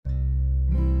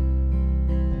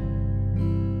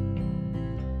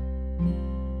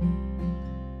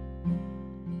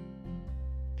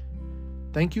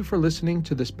Thank you for listening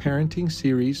to this parenting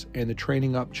series and the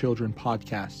Training Up Children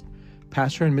podcast.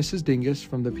 Pastor and Mrs. Dingus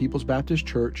from the People's Baptist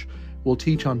Church will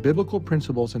teach on biblical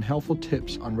principles and helpful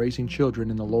tips on raising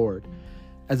children in the Lord.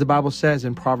 As the Bible says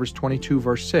in Proverbs 22,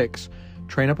 verse 6,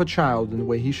 train up a child in the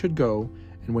way he should go,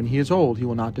 and when he is old, he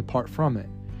will not depart from it.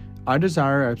 Our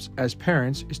desire as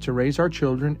parents is to raise our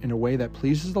children in a way that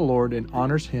pleases the Lord and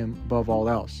honors Him above all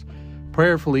else.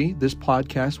 Prayerfully, this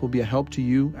podcast will be a help to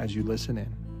you as you listen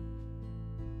in.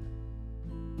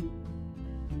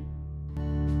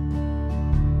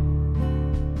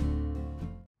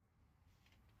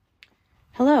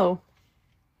 Hello.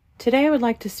 Today I would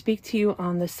like to speak to you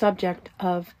on the subject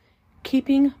of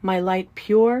keeping my light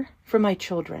pure for my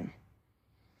children.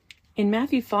 In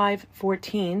Matthew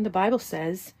 5:14, the Bible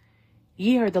says,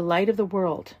 "Ye are the light of the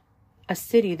world. A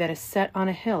city that is set on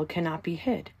a hill cannot be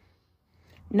hid."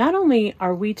 Not only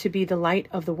are we to be the light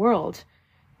of the world,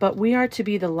 but we are to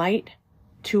be the light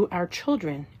to our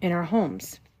children in our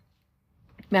homes.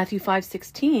 Matthew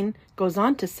 5:16 goes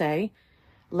on to say,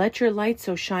 "Let your light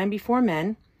so shine before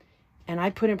men," and I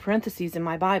put in parentheses in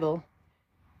my Bible,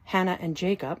 Hannah and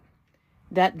Jacob,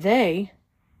 "that they,"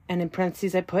 and in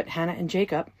parentheses I put Hannah and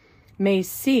Jacob, "may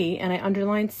see," and I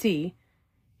underline see,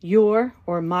 "your,"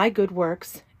 or my good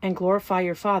works, and glorify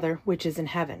your Father which is in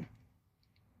heaven.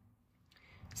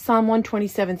 Psalm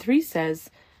 127:3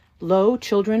 says, "Lo,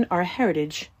 children are a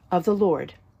heritage of the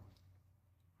Lord,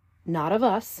 not of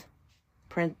us,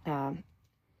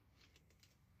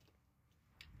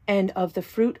 and of the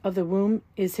fruit of the womb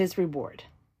is his reward."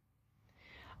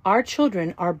 Our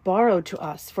children are borrowed to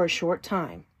us for a short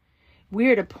time. We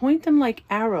are to point them like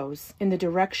arrows in the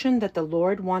direction that the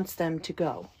Lord wants them to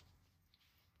go.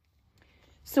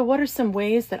 So what are some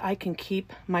ways that I can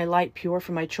keep my light pure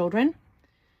for my children?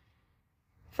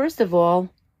 First of all,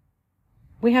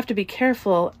 we have to be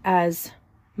careful as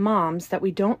moms that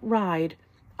we don't ride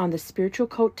on the spiritual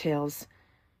coattails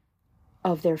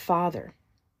of their father.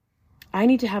 I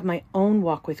need to have my own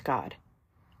walk with God.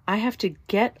 I have to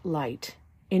get light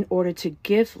in order to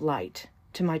give light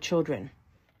to my children.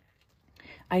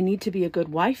 I need to be a good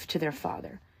wife to their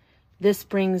father. This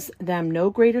brings them no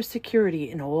greater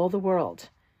security in all the world.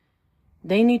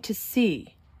 They need to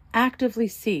see, actively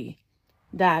see,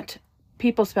 that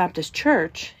People's Baptist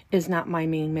Church is not my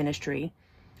main ministry.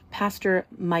 Pastor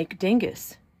Mike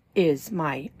Dingus is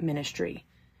my ministry,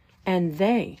 and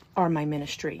they are my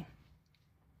ministry.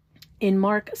 In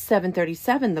Mark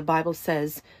 7:37, the Bible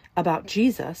says about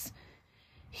Jesus,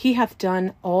 "He hath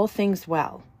done all things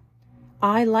well.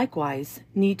 I likewise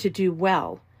need to do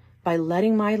well by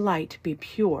letting my light be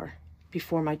pure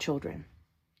before my children."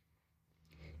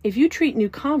 If you treat new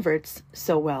converts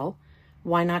so well,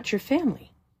 why not your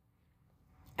family?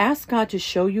 Ask God to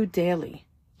show you daily,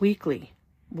 weekly,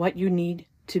 what you need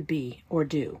to be or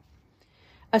do.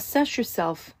 Assess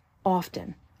yourself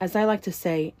often. As I like to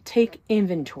say, take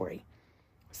inventory.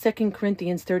 2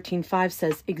 Corinthians 13:5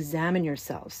 says, "Examine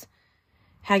yourselves."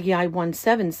 Haggai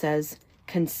 1:7 says,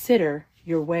 "Consider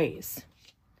your ways."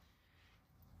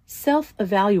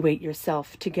 Self-evaluate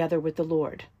yourself together with the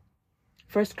Lord.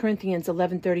 1 Corinthians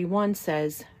 11:31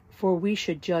 says, "For we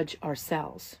should judge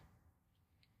ourselves."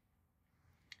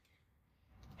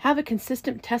 Have a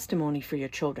consistent testimony for your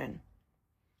children.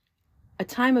 A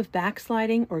time of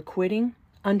backsliding or quitting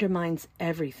undermines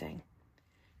everything.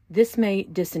 This may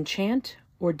disenchant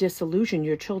or disillusion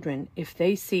your children if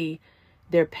they see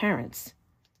their parents,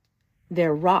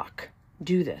 their rock,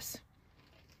 do this.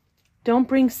 Don't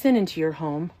bring sin into your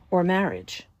home or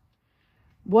marriage.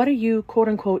 What are you,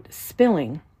 quote-unquote,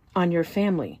 spilling on your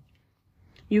family?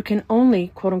 You can only,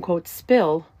 quote-unquote,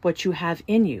 spill what you have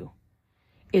in you.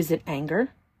 Is it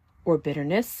anger or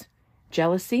bitterness,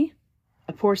 jealousy,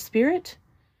 a poor spirit?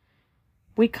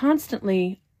 We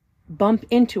constantly bump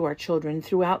into our children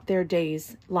throughout their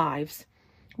days' lives.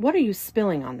 What are you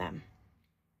spilling on them?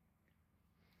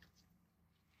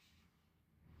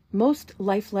 Most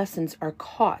life lessons are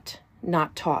caught,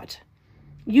 not taught.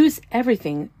 Use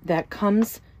everything that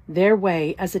comes their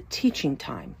way as a teaching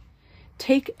time.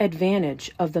 Take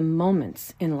advantage of the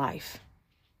moments in life.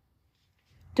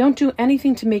 Don't do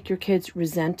anything to make your kids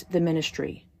resent the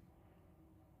ministry.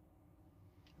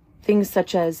 Things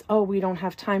such as, "Oh, we don't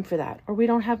have time for that," or "We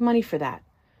don't have money for that,"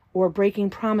 or breaking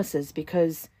promises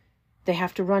because they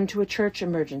have to run to a church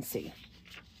emergency.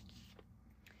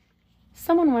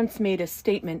 Someone once made a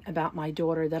statement about my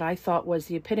daughter that I thought was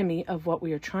the epitome of what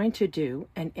we are trying to do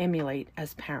and emulate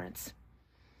as parents.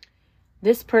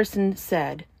 This person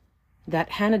said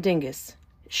that Hannah Dingus,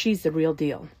 she's the real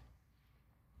deal.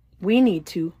 We need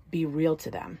to be real to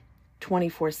them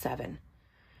 24/7.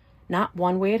 Not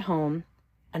one way at home,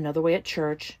 another way at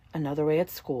church, another way at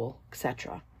school,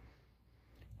 etc.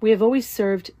 We have always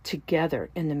served together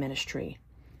in the ministry.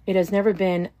 It has never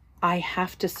been, I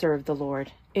have to serve the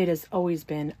Lord. It has always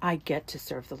been, I get to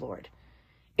serve the Lord.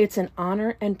 It's an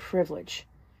honor and privilege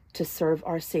to serve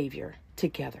our Savior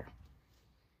together.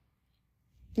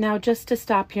 Now, just to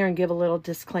stop here and give a little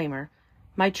disclaimer,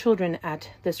 my children at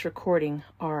this recording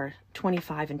are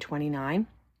 25 and 29.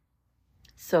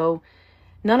 So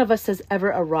none of us has ever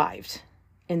arrived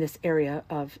in this area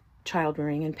of child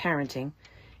rearing and parenting.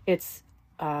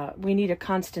 We need a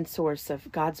constant source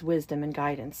of God's wisdom and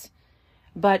guidance.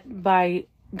 But by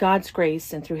God's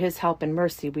grace and through His help and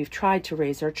mercy, we've tried to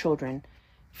raise our children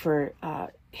for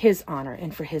His honor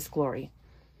and for His glory.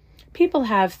 People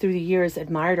have, through the years,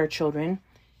 admired our children,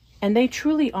 and they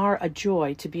truly are a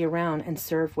joy to be around and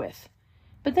serve with.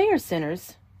 But they are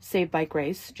sinners, saved by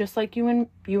grace, just like you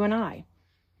and I.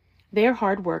 They are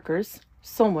hard workers,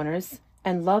 soul winners,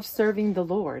 and love serving the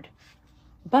Lord.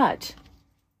 But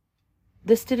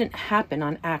this didn't happen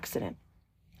on accident.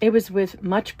 It was with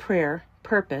much prayer,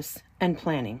 purpose, and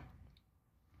planning.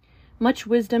 Much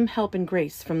wisdom, help, and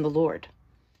grace from the Lord.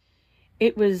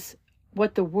 It was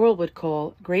what the world would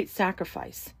call great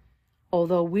sacrifice,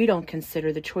 although we don't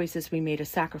consider the choices we made a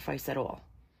sacrifice at all.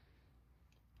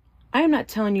 I am not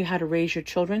telling you how to raise your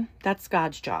children. That's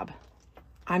God's job.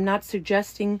 I'm not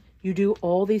suggesting you do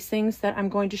all these things that I'm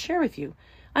going to share with you.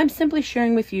 I'm simply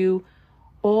sharing with you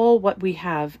all what we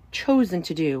have chosen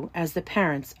to do as the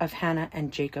parents of Hannah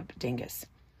and Jacob Dingus.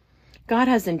 God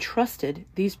has entrusted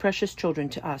these precious children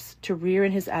to us to rear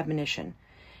in His admonition,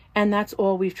 and that's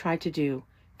all we've tried to do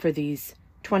for these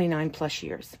 29 plus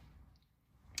years.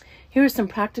 Here are some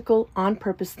practical,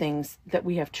 on-purpose things that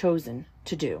we have chosen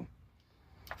to do.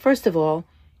 First of all,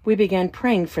 we began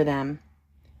praying for them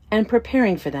and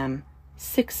preparing for them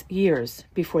 6 years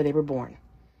before they were born.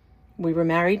 We were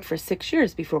married for 6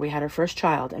 years before we had our first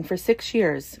child, and for 6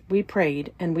 years we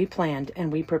prayed and we planned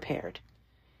and we prepared.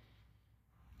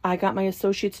 I got my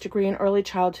associate's degree in early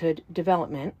childhood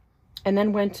development and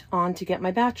then went on to get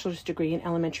my bachelor's degree in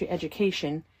elementary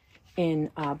education in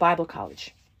Bible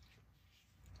college.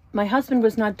 My husband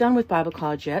was not done with Bible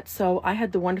college yet, so I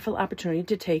had the wonderful opportunity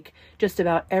to take just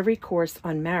about every course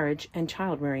on marriage and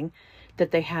child rearing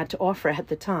that they had to offer at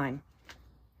the time.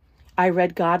 I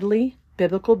read godly,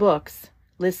 biblical books,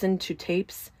 listened to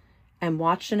tapes, and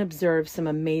watched and observed some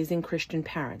amazing Christian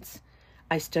parents.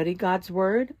 I studied God's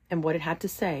Word and what it had to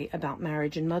say about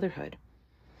marriage and motherhood.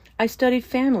 I studied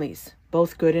families,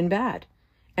 both good and bad,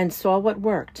 and saw what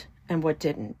worked and what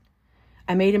didn't.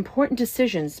 I made important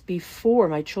decisions before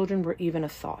my children were even a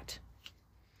thought.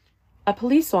 A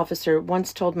police officer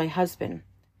once told my husband,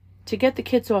 to get the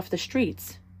kids off the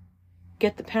streets,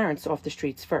 get the parents off the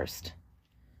streets first.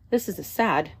 This is a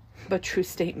sad but true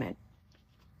statement.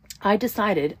 I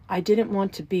decided I didn't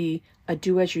want to be a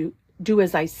do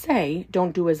as I say,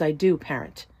 don't do as I do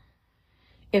parent.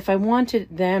 If I wanted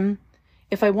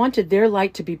their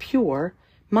light to be pure,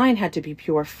 mine had to be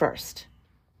pure first.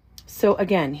 So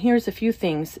again, here's a few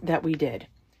things that we did.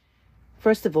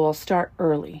 First of all, start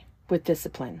early with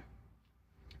discipline.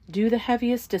 Do the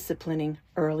heaviest disciplining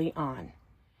early on.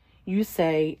 You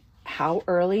say, how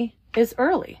early is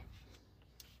early?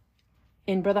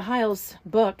 In Brother Heil's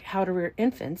book, How to Rear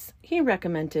Infants, he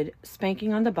recommended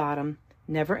spanking on the bottom,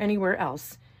 never anywhere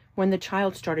else, when the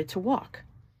child started to walk.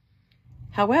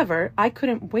 However, I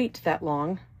couldn't wait that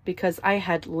long because I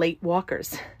had late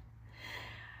walkers.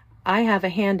 I have a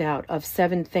handout of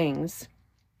 7 things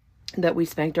that we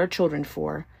spanked our children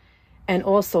for, and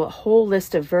also a whole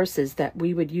list of verses that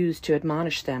we would use to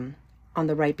admonish them on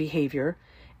the right behavior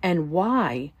and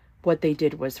why what they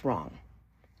did was wrong.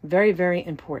 Very, very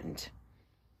important.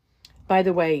 By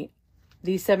the way,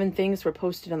 these 7 things were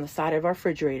posted on the side of our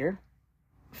refrigerator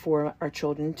for our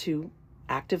children to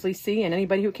actively see, and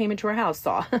anybody who came into our house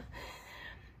saw.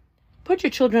 Put your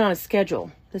children on a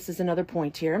schedule. This is another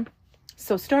point here.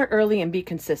 So start early and be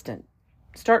consistent.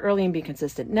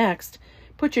 Next,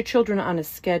 put your children on a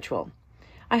schedule.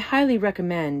 I highly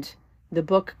recommend the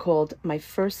book called My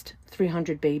First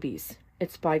 300 Babies.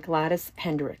 It's by Gladys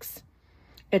Hendricks.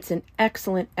 It's an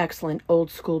excellent, excellent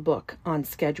old school book on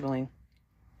scheduling,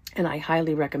 and I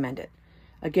highly recommend it.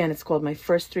 Again, it's called My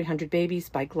First 300 Babies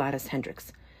by Gladys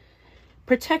Hendricks.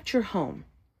 Protect your home.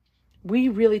 We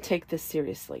really take this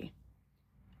seriously.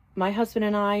 My husband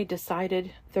and I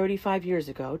decided 35 years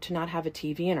ago to not have a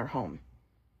TV in our home.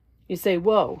 You say,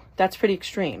 whoa, that's pretty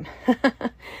extreme.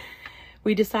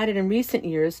 We decided in recent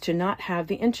years to not have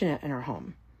the internet in our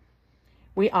home.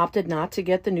 We opted not to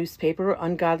get the newspaper or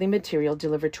ungodly material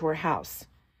delivered to our house.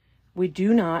 We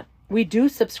do not We do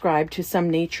subscribe to some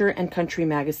nature and country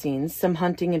magazines, some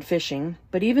hunting and fishing,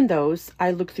 but even those,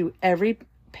 I look through every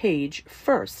page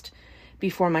first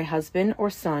before my husband or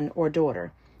son or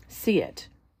daughter see it.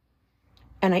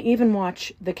 And I even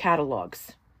watch the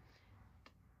catalogs.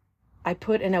 I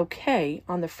put an okay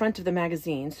on the front of the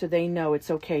magazine so they know it's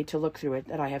okay to look through it,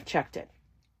 that I have checked it.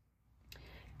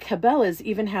 Cabela's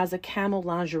even has a camel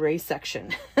lingerie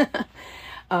section.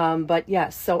 But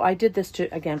yes, so I did this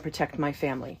to, again, protect my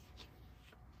family.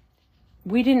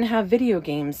 We didn't have video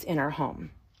games in our home.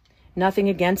 Nothing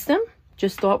against them,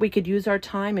 just thought we could use our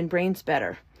time and brains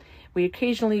better. We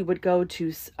occasionally would go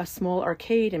to a small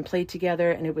arcade and play together,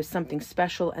 and it was something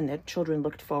special, and the children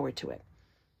looked forward to it.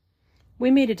 We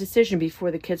made a decision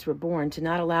before the kids were born to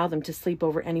not allow them to sleep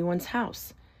over anyone's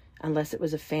house, unless it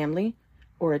was a family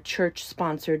or a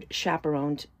church-sponsored,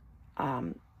 chaperoned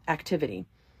activity.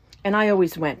 And I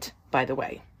always went, by the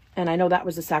way. And I know that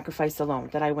was a sacrifice alone,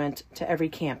 that I went to every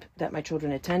camp that my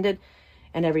children attended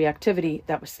and every activity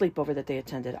that was sleepover that they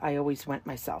attended. I always went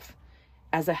myself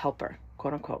as a helper,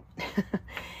 quote unquote.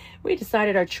 We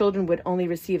decided our children would only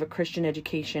receive a Christian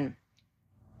education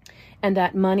and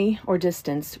that money or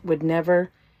distance would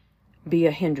never be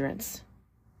a hindrance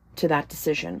to that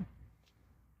decision.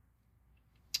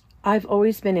 I've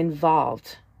always been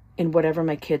involved in whatever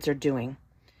my kids are doing.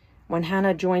 When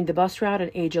Hannah joined the bus route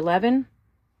at age 11,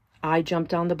 I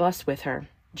jumped on the bus with her.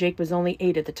 Jake was only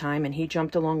 8 at the time, and he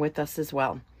jumped along with us as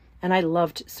well. And I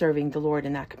loved serving the Lord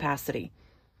in that capacity.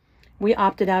 We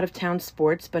opted out of town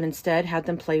sports, but instead had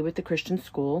them play with the Christian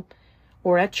school,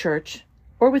 or at church,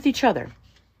 or with each other.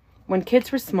 When our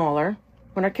kids were smaller,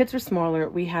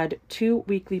 we had 2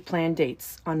 weekly planned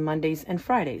dates on Mondays and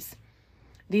Fridays.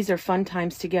 These are fun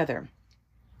times together.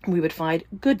 We would find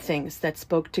good things that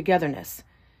spoke togetherness.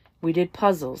 We did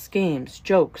puzzles, games,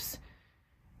 jokes,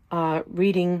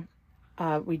 reading.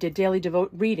 We did daily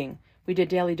reading. We did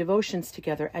daily devotions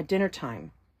together at dinner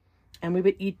time. And we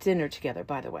would eat dinner together,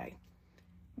 by the way.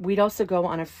 We'd also go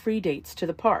on free dates to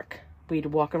the park. We'd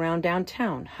walk around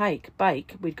downtown, hike,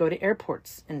 bike. We'd go to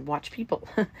airports and watch people.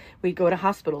 We'd go to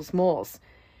hospitals, malls,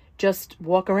 just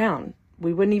walk around.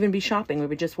 We wouldn't even be shopping. We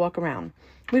would just walk around.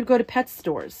 We would go to pet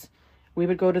stores. We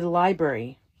would go to the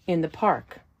library, in the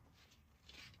park.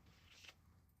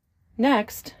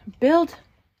 Next, build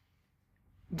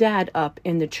Dad up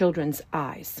in the children's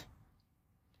eyes.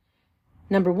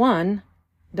 Number 1,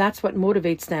 that's what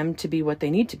motivates them to be what they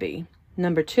need to be.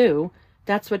 Number 2,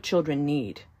 that's what children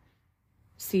need.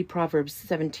 See Proverbs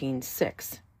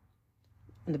 17:6.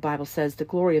 And the Bible says the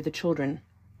glory of the children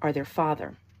are their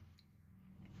father.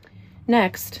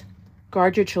 Next,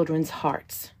 guard your children's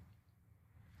hearts.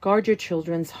 Guard your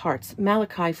children's hearts.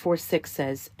 Malachi 4:6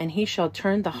 says, and he shall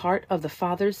turn the heart of the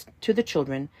fathers to the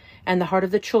children, and the heart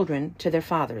of the children to their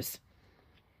fathers.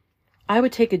 I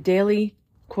would take a daily,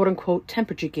 quote-unquote,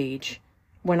 temperature gauge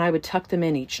when I would tuck them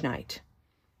in each night.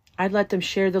 I'd let them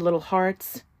share their little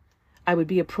hearts. I would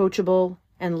be approachable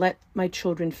and let my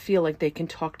children feel like they can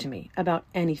talk to me about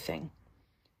anything.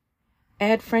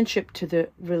 Add friendship to the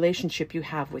relationship you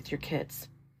have with your kids.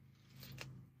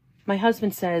 My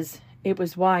husband says it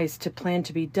was wise to plan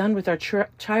to be done with our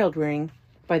child rearing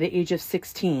by the age of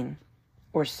 16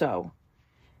 or so.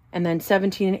 And then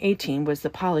 17 and 18 was the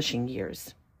polishing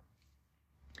years.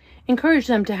 Encourage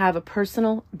them to have a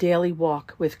personal daily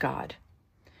walk with God.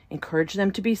 Encourage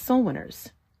them to be soul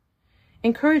winners.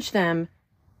 Encourage them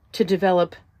to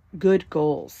develop good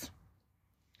goals.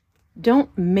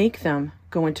 Don't make them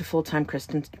go into full-time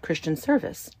Christian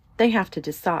service. They have to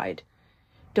decide.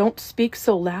 Don't speak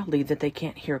so loudly that they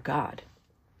can't hear God.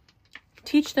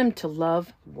 Teach them to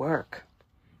love work.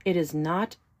 It is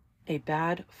not a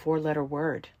bad 4-letter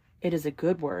word. It is a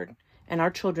good word, and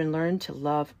our children learn to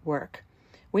love work.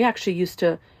 We actually used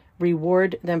to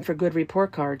reward them for good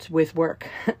report cards with work.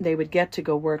 They would get to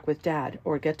go work with Dad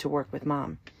or get to work with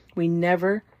Mom. We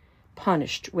never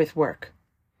punished with work,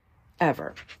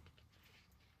 ever.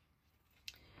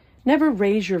 Never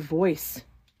raise your voice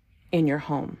in your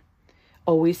home.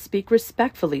 Always speak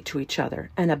respectfully to each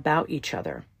other and about each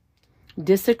other.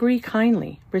 Disagree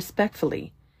kindly,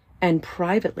 respectfully, and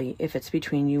privately if it's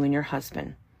between you and your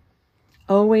husband.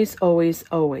 Always, always,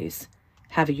 always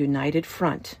have a united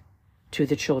front to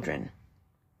the children.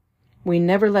 We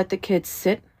never let the kids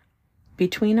sit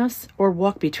between us or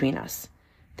walk between us.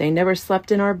 They never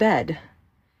slept in our bed.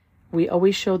 We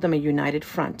always showed them a united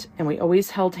front, and we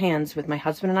always held hands with my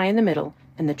husband and I in the middle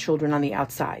and the children on the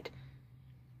outside.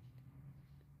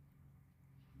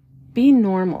 Be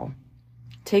normal.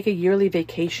 Take a yearly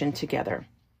vacation together.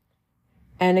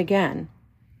 And again,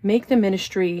 make the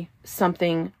ministry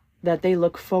something that they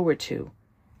look forward to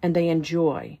and they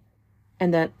enjoy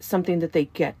and that something that they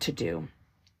get to do.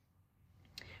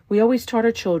 We always taught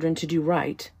our children to do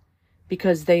right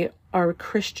because they are a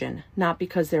Christian, not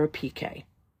because they're a PK.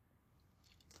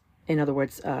 In other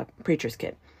words, a preacher's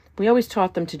kid. We always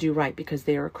taught them to do right because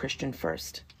they are a Christian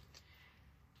first.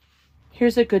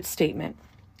 Here's a good statement.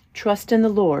 Trust in the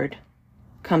Lord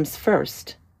comes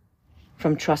first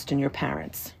from trust in your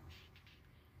parents.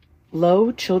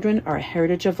 Lo, children are a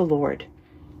heritage of the Lord.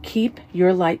 Keep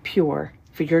your light pure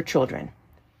for your children.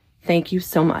 Thank you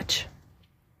so much.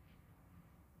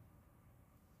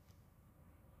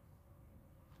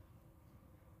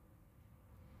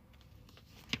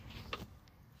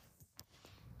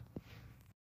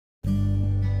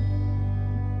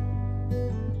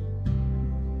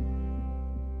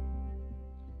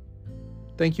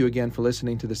 Thank you again for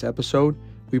listening to this episode.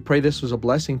 We pray this was a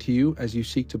blessing to you as you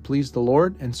seek to please the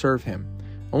Lord and serve Him.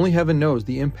 Only heaven knows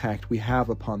the impact we have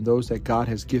upon those that God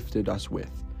has gifted us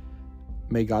with.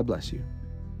 May God bless you.